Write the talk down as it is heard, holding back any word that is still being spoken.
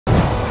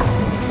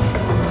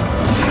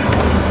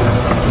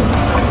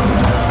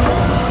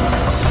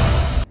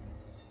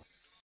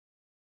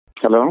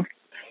Hello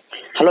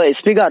hello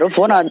SP గారు,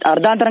 phone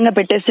అర్ధాంతరంగా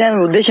పెట్టేస్తే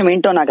ఉద్దేశం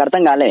ఏంటో నాకు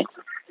అర్థం కాలే.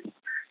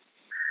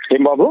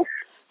 ఏం బాబు?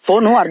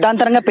 ఫోన్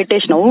అర్ధాంతరంగా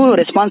పెట్టేసినావు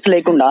రెస్పాన్స్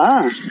లేకుండా.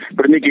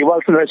 ఇప్పుడు నీకు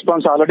ఇవ్వాల్సిన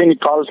రెస్పాన్స్ ఆల్రెడీ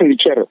నీకు కావాల్సింది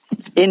ఇచ్చారు.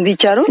 ఏంది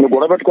ఇచ్చారు? నువ్వు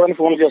గొడవ పెట్టుకోవాలని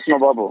ఫోన్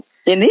చేస్తున్నావు బాబు.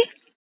 ఏంది?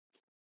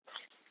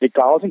 నీకు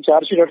కావాల్సిన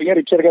ఛార్జ్ షీట్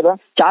అడిగారు, ఇచ్చారు కదా.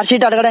 ఛార్జ్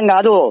షీట్ అడగడం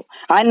కాదు,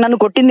 ఆయన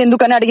నన్ను కొట్టింది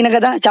ఎందుకని అడిగిన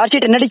కదా. ఛార్జ్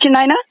షీట్ ఎన్నడు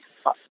ఇచ్చింది ఆయన?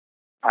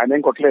 ఆయన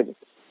ఏం కొట్టలేదు.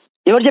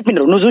 ఎవరు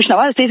చెప్పిండ్రు? నువ్వు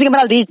చూసినావా? సీసీ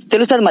కెమెరాలు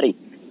తెలుస్తుంది. మరి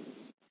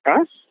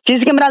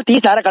సీసీ కెమెరాలు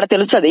తీసారు, అక్కడ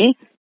తెలుస్తుంది.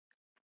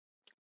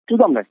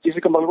 చూద్దాంలే, సీసీ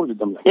కెమెరాలు కూడా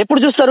చూద్దాంలే. ఎప్పుడు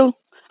చూస్తారు?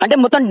 అంటే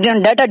మొత్తం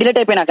డేటా డిలీట్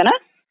అయిపోయినాకనా,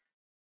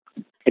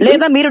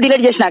 లేదా మీరు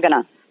డిలీట్ చేసినాకనా?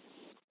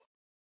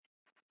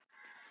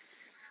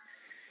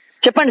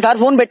 చెప్పండి సార్,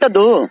 ఫోన్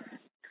పెట్టద్దు.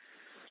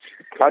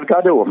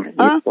 కాదు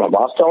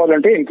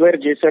వాస్తవాలంటే ఎంక్వైరీ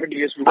చేశారు.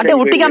 అంటే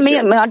ఉట్టిగా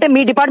అంటే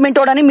మీ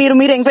డిపార్ట్మెంట్ వాడని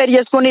మీరు ఎంక్వైరీ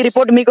చేసుకుని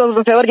రిపోర్ట్ మీకు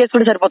ఫేవర్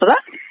చేసుకుంటే సరిపోతుందా?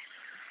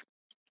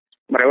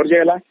 మరి ఎవరు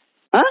చేయాలా?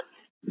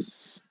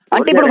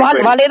 అంటే ఇప్పుడు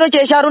వాళ్ళు ఏదో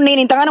చేశారు, నేను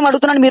ఇంతగానో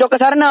అడుగుతున్నాను, మీరు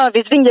ఒకసారి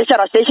విజిటింగ్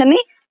చేశారు ఆ స్టేషన్ ని?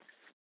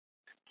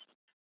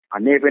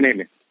 అన్ని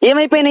అయిపోయినాయి.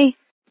 ఏమైపోయినాయి?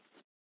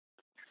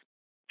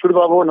 చూడు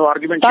బాబు, నువ్వు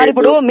ఆర్గ్యుమెంట్ సార్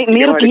ఇప్పుడు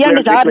మీరు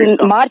తీయండి సార్,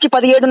 మార్చి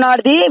 17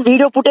 నాటిది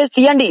వీడియో ఫుటేజ్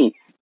తీయండి.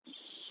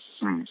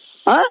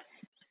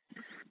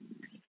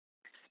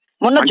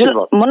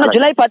 మొన్న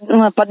జూలై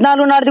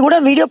 14 నాటిది కూడా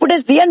వీడియో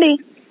ఫుటేజ్ తీయండి.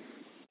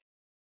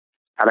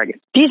 అలాగే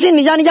తీసి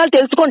నిజానిజాలు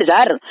తెలుసుకోండి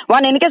సార్.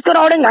 వాడిని వెనకేసుకు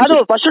రావడం కాదు,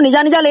 ఫస్ట్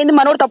నిజానిజాలు ఏంది,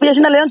 మనోడు తప్పు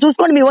చేసిందా లేదని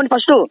చూసుకోండి. మీ ఓన్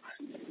ఫస్ట్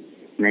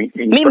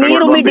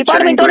మీరు మీ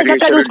డిపార్ట్మెంట్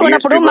చక్కగా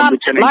చూసుకున్నప్పుడు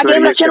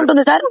మాకేం రక్షణ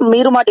ఉంటుంది సార్?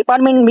 మీరు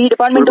మీ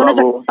డిపార్ట్మెంట్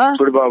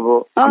చూడు బాబు,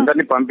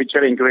 అందరినీ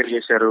పంపించారు, ఎంక్వైరీ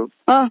చేశారు,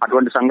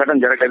 అటువంటి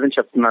సంఘటన జరగలేదని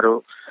చెప్తున్నారు.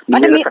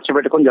 ఖర్చు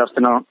పెట్టుకొని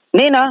చేస్తున్నావు.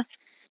 నేనా?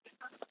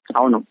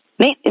 అవును.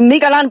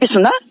 మీకు అలా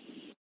అనిపిస్తుందా?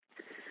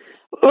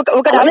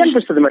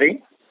 అనిపిస్తుంది. మరి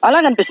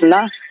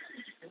అలాగనిపిస్తుందా?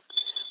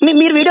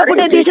 మీరు వీడియో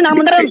ఫుటేజ్ తీసి నా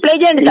ముందర ప్లే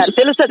చేయండి సార్,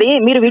 తెలుస్తుంది.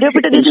 మీరు వీడియో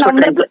ఫుటేజ్ తీసి నా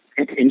ముందర.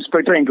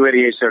 ఇన్స్పెక్టర్ ఎంక్వైరీ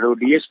చేశాడు,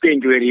 డిఎస్పీ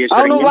ఎంక్వైరీ చేశాడు.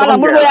 అవును, వాళ్ళు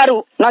అమ్ముడుపోయారు,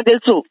 నాకు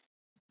తెలుసు.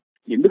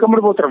 ఎందుకు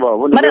అమ్ముడుపోతారు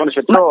బాబు?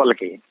 శత్రువు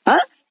వాళ్ళకి.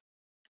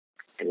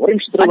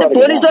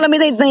 పోలీసు వాళ్ళ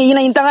మీద ఈయన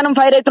ఇంతగానం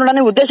ఫైర్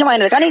అవుతున్నాడనే ఉద్దేశం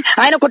ఆయన. కానీ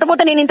ఆయన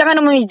కొట్టపోతే నేను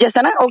ఇంతగానం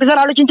చేస్తానా? ఒకసారి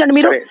ఆలోచించండి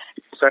మీరు.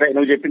 సరే,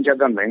 నువ్వు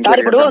చెప్పించేద్దాం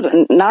సార్. ఇప్పుడు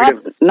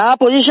నా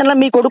పొజిషన్ లో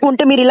మీ కొడుకు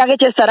ఉంటే మీరు ఇలాగే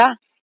చేస్తారా?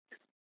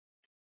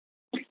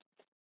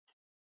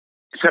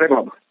 సరే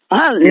బాబు,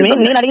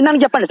 నేను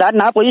అడిగినాను చెప్పండి సార్.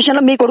 నా పొజిషన్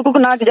లో మీ కొడుకు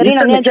నాకు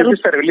జరిగిన అన్యాయం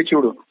జరుగుతుంది. వెళ్ళి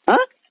చూడు,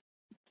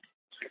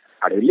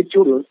 వెళ్ళి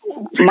చూడు.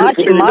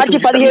 మార్చి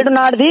 17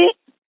 నాటిది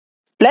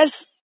ప్లస్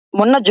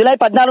మొన్న జూలై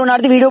 14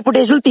 నాటిది వీడియో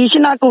ఫుటేజ్ తీసి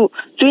నాకు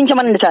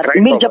చూపించమనండి సార్.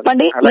 మీరు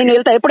చెప్పండి, నేను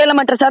వెళ్తా. ఎప్పుడు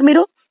వెళ్ళమంటారు సార్?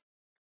 మీరు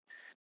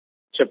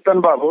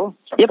చెప్తాను బాబు,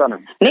 చెప్తాను.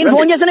 నేను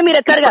ఫోన్ చేస్తే మీరు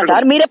ఎత్తారు కదా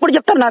సార్, మీరు ఎప్పుడు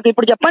చెప్తారు నాకు?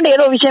 ఇప్పుడు చెప్పండి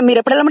ఏదో విషయం, మీరు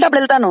ఎప్పుడు వెళ్ళమంటే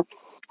అప్పుడు వెళ్తాను.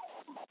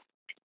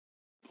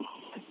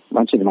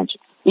 మంచిది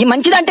మంచిది. ఈ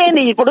మంచిది అంటే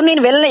ఏంది? ఇప్పుడు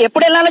నేను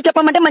ఎప్పుడు వెళ్ళాలో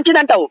చెప్పమంటే మంచిది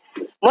అంటావు,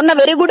 మొన్న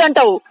వెరీ గుడ్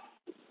అంటావు,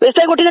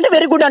 ఎస్ఐ కొట్టిందంటే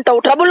వెరీ గుడ్ అంటావు,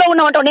 ట్రబుల్లో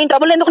ఉన్నావు అంటావు. నేను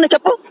ట్రబుల్ ఎందుకు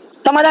చెప్పు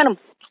సమాధానం.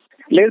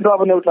 లేదు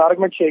బాబు, నువ్వు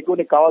ఆర్గ్యుమెంట్ చేయకు,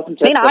 నీకు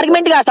కావాల్సిన. నేను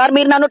ఆర్గ్యుమెంట్ గా సార్,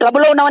 మీరు నన్ను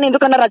ట్రబుల్లో ఉన్నావని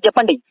ఎందుకన్నారు అది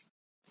చెప్పండి.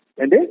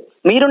 ఏంటి?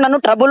 మీరు నన్ను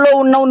ట్రబుల్లో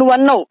ఉన్నావు నువ్వు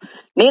అన్నావు,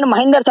 నేను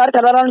మహేందర్ సార్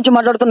కలరా నుంచి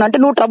మాట్లాడుతున్నా అంటే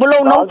నువ్వు ట్రబుల్లో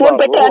ఉన్నావు, ఫోన్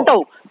పెట్టే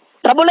అంటావు.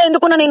 ట్రబుల్లో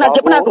ఎందుకున్నా నేను అది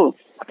చెప్పు నాకు.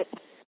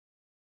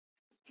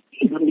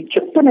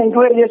 చెప్తాను,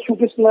 ఎంక్వైరీ చేసి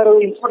చూపిస్తున్నారు.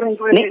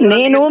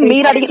 నేను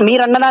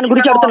మీరు అన్న దాని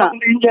గురించి అడుగుతున్నా.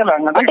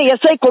 అంటే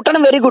ఎస్ఐ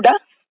కొట్టడం వెరీ గుడ్?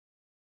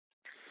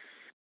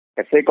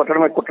 ఎస్ఐ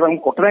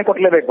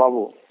కొట్టలేదే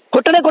బాబు.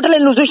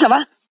 కొట్టలేదు, నువ్వు చూసినావా?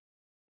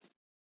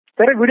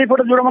 సరే, వీడియో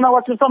ఫోటో చూడమన్నా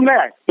చూస్తాంలే.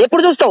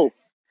 ఎప్పుడు చూస్తావు?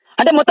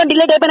 అంటే మొత్తం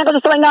డిలీట్ అయిపోయినాక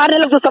చూస్తావా? ఇంకా 6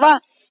 నెలలకు చూస్తావా?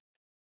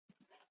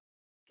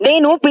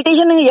 నేను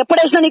పిటిషన్ ఎప్పుడు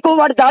వేసినా నీకు,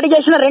 వాడు దాడి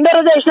చేసిన 2వ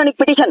రోజే వేసిన నీకు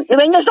పిటిషన్.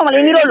 నువ్వేం చేస్తావు మళ్ళీ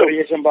ఎన్ని రోజులు?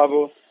 బాబు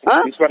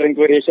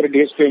ఎంక్వైరీ చేశారు,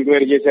 డిఎస్పీ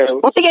ఎంక్వైరీ చేశారు.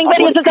 పూర్తిగా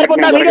ఎంక్వైరీ చేస్తే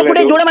సరిపోతుందా? వీడియో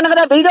ఫుటేజ్ చూడమన్నా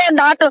కదా.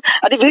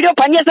 వీడియో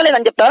పని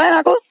చేస్తలేదని చెప్తావా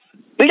నాకు?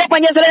 వీడియో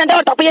పని చేస్తలేదంటే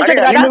తప్పు చేస్తాడు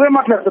కదా. నువ్వే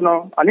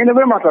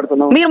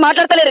మాట్లాడుతున్నావు. మీరు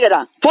మాట్లాడతలేరు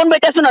కదా, ఫోన్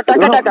పెట్టేస్తున్నట్టు.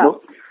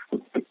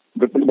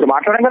 ఇప్పుడు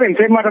మాట్లాడాం కదా,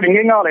 ఇంకేం మాట్లాడు,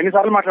 ఇంకేం కావాలి?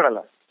 ఎన్నిసార్లు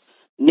మాట్లాడాలా?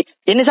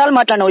 ఎన్నిసార్లు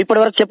మాట్లాడినావు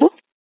ఇప్పటి వరకు చెప్పు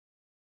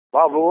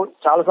బాబు.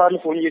 చాలా సార్లు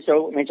ఫోన్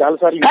చేసావు, నేను చాలా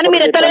సార్లు. కానీ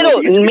మీరు ఎత్తలేదు.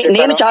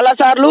 నేను చాలా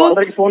సార్లు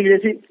ఫోన్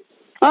చేసి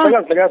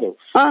కాదు,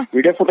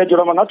 వీడియో ఫుటేజ్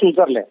చూడమన్నా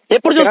చూసారులే.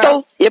 ఎప్పుడు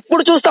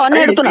చూస్తావు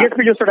అని అడుగుతున్నా.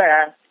 చూస్తాడా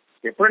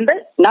ఎప్పుడంటే?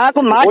 నాకు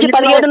మార్చి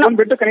 17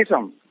 పెట్టు,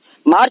 కనీసం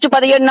మార్చి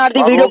 17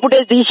 నాటిది వీడియో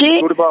ఫుటేజ్ తీసి.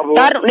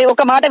 సార్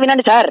ఒక మాట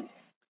వినండి సార్,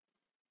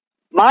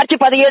 మార్చి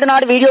 17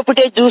 నాడు వీడియో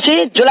ఫుటేజ్ చూసి,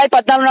 జూలై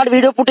 14 నాడు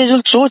వీడియో ఫుటేజ్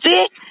చూసి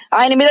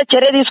ఆయన మీద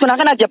చర్య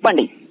తీసుకున్నాక నాకు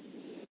చెప్పండి.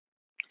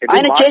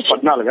 ఆయన చేసి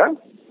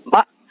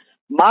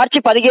మార్చి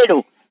 17.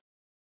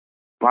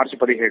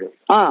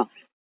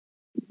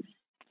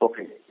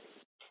 ఓకే,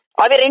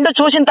 అవి 2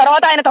 చూసిన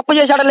తర్వాత ఆయన తప్పు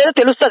చేశాడో లేదో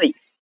తెలుస్తుంది.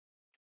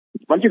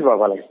 మంచిది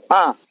బాబు. అలాగే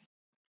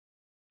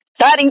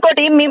సార్,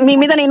 ఇంకోటి మీ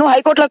మీద నేను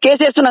హైకోర్టులో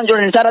కేసు వేస్తున్నాను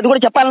చూడండి సార్, అది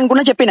కూడా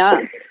చెప్పాలనుకున్నా చెప్పినా.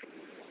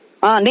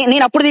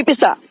 నేను అప్పుడు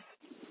తీపిస్తా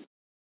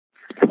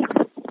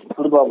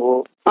బాబు.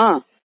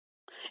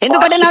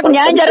 ఎందుకంటే నాకు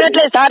న్యాయం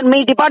జరగట్లేదు సార్. మీ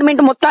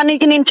డిపార్ట్మెంట్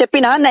మొత్తానికి నేను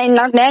చెప్పినా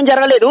నాకు న్యాయం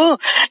జరగలేదు.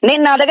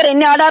 నా దగ్గర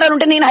ఎన్ని ఆధారాలు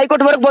ఉంటే నేను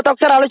హైకోర్టు వరకు పోతా,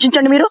 ఒకసారి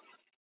ఆలోచించండి మీరు.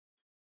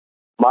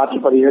 మార్చి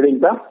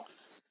 17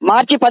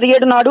 మార్చి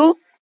 17 నాడు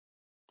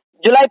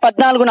జూలై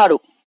 14 నాడు.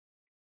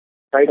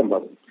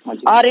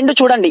 ఆ 2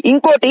 చూడండి.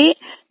 ఇంకోటి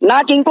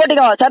నాకు ఇంకోటి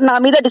కావాలి సార్, నా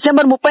మీద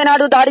డిసెంబర్ 30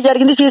 నాడు దాడి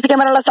జరిగింది సీసీ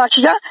కెమెరాల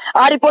సాక్షిగా,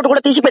 ఆ రిపోర్ట్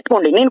కూడా తీసి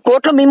పెట్టుకోండి. నేను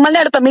కోర్టులో మిమ్మల్ని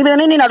అడుగుతా, మీ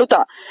మీదనే నేను అడుగుతా.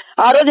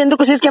 ఆ రోజు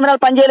ఎందుకు సీసీ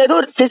కెమెరాలు పనిచేయలేదు,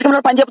 సీసీ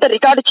కెమెరాలు పనిచేయకపోతే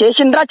రికార్డు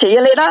చేసిండ్రా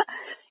చేయలేదా,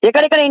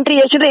 ఎక్కడెక్కడ ఎంట్రీ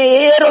చేసిండ్రా,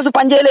 ఏ రోజు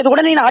పనిచేయలేదు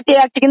కూడా నేను ఆర్టీ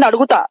యాక్ట్ కింద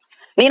అడుగుతా.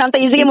 నేను అంత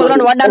ఈజీగా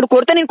మొదలు వాడు నన్ను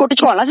కొడితే నేను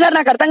కొట్టించుకోవాలా సార్?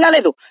 నాకు అర్థం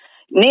కాలేదు.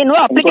 నేను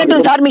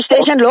అప్లికెంట్ సార్ మీ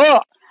స్టేషన్ లో,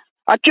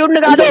 అక్యూడ్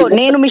కాదు,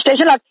 నేను మీ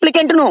స్టేషన్ లో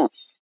అప్లికెంట్ ను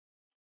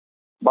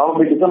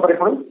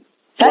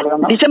సార్.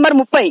 డిసెంబర్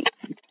 30.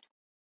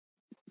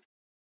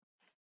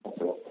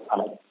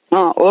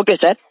 Okay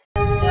sir.